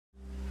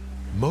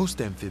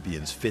Most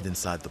amphibians fit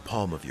inside the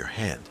palm of your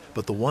hand,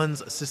 but the ones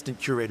assistant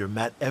curator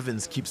Matt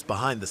Evans keeps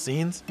behind the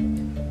scenes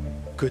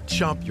could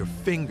chomp your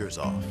fingers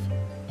off.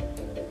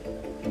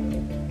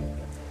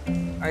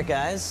 All right,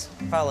 guys,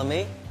 follow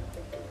me.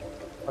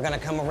 We're gonna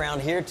come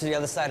around here to the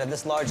other side of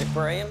this large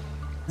aquarium.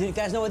 Do you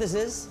guys know what this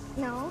is?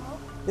 No.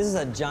 This is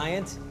a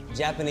giant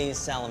Japanese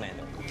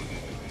salamander.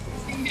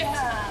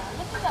 Yeah,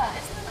 look at that.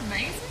 Isn't that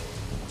amazing?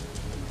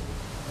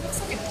 It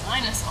looks like a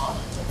dinosaur.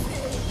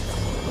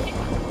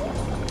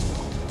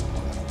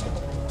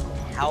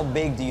 How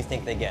big do you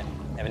think they get?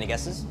 Have any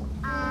guesses?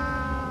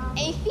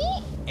 8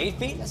 feet? 8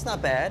 feet? That's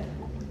not bad.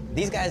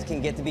 These guys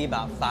can get to be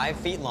about 5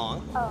 feet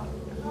long.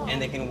 Oh.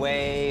 And they can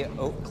weigh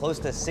close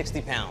to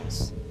 60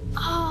 pounds.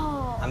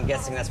 Oh. I'm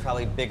guessing that's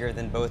probably bigger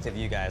than both of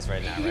you guys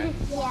right now, right?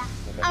 Yeah.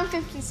 I'm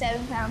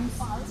 57 pounds.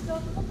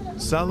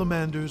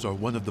 Salamanders are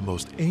one of the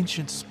most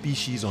ancient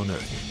species on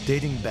Earth,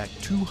 dating back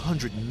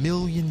 200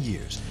 million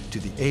years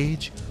to the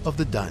age of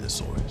the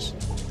dinosaurs.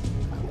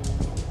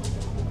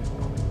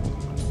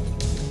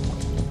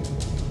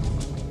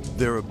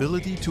 Their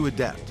ability to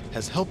adapt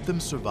has helped them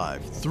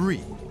survive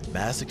 3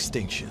 mass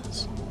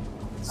extinctions.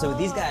 So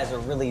these guys are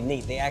really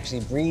neat. They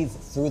actually breathe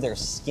through their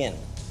skin.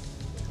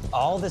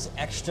 All this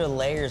extra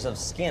layers of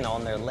skin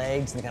on their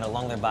legs and kind of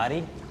along their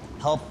body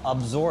help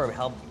absorb,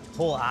 help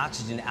pull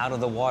oxygen out of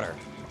the water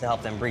to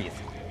help them breathe.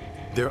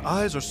 Their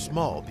eyes are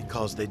small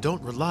because they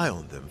don't rely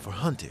on them for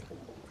hunting.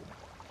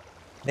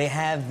 They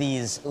have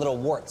these little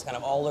warts kind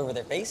of all over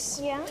their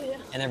face. Yeah.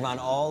 And they run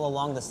all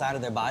along the side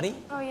of their body.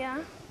 Oh,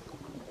 yeah?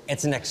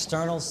 It's an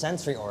external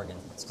sensory organ.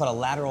 It's called a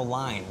lateral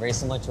line, very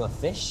similar to a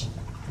fish.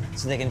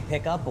 So they can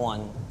pick up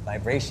on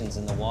vibrations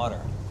in the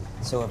water.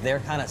 So if they're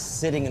kind of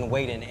sitting in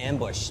wait in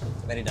ambush,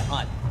 ready to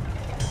hunt.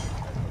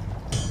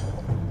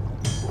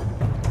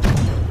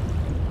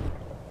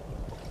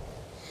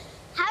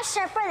 How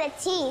sharp are the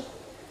teeth?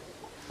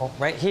 Well,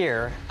 right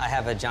here, I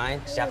have a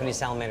giant Japanese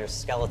salamander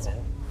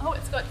skeleton. Oh,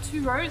 it's got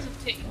 2 rows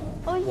of teeth.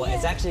 Oh, yeah. Well,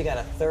 it's actually got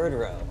a 3rd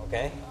row,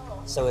 okay?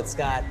 So it's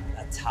got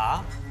a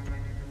top,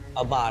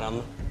 a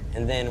bottom,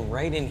 and then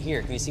right in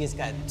here, can you see it's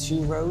got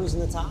 2 rows in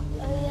the top?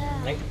 Oh,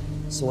 yeah. Right?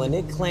 So when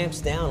it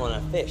clamps down on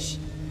a fish,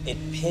 it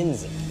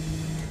pins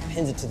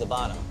it to the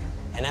bottom.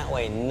 And that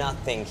way,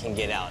 nothing can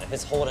get out. If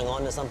it's holding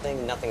on to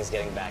something, nothing's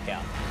getting back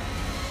out.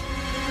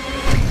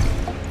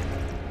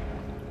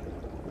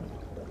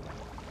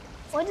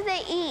 What do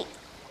they eat?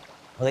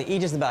 Well, they eat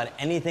just about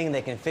anything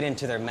they can fit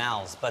into their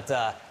mouths, but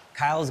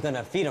Kyle's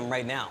gonna feed them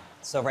right now.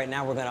 So right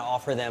now, we're gonna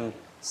offer them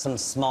some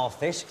small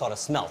fish called a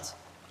smelt.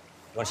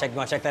 You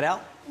wanna check that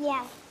out?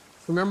 Yeah.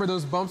 Remember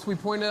those bumps we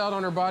pointed out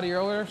on her body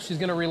earlier? She's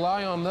gonna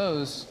rely on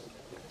those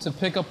to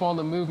pick up on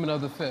the movement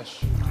of the fish.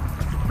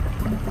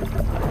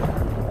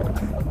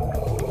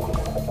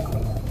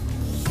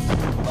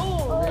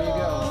 Oh! There you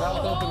go,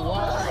 mouth open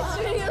wide. That's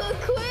real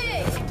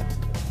quick.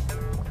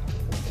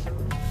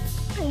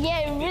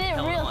 Yeah,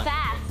 real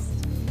fast.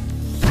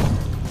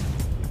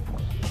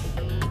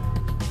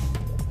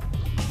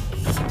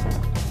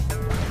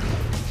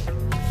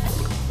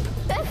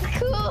 That's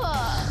cool.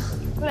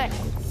 Look.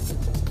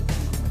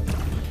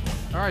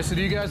 All right, so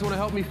do you guys want to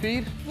help me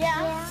feed?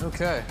 Yeah.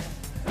 Okay.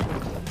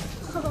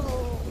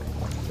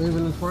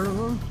 Moving in front of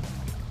them.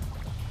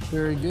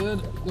 Very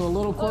good. Go a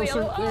little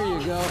closer. There you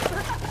go.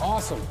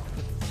 Awesome.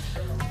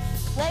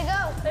 Let go.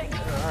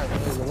 All right,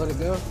 let it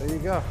go. There you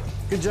go.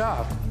 Good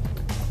job.